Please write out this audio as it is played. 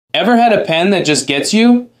Ever had a pen that just gets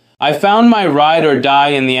you? I found my ride or die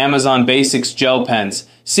in the Amazon Basics gel pens.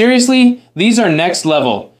 Seriously, these are next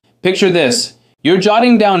level. Picture this. You're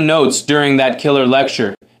jotting down notes during that killer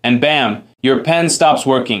lecture, and bam, your pen stops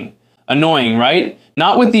working. Annoying, right?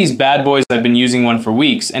 Not with these bad boys. I've been using one for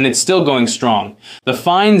weeks, and it's still going strong. The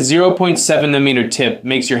fine 0.7mm tip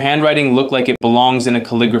makes your handwriting look like it belongs in a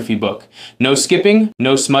calligraphy book. No skipping,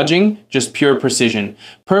 no smudging, just pure precision.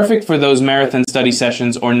 Perfect for those marathon study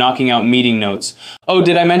sessions or knocking out meeting notes. Oh,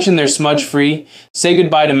 did I mention they're smudge-free? Say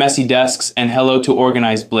goodbye to messy desks and hello to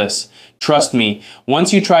organized bliss. Trust me,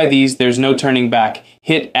 once you try these, there's no turning back.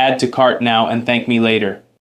 Hit add to cart now and thank me later.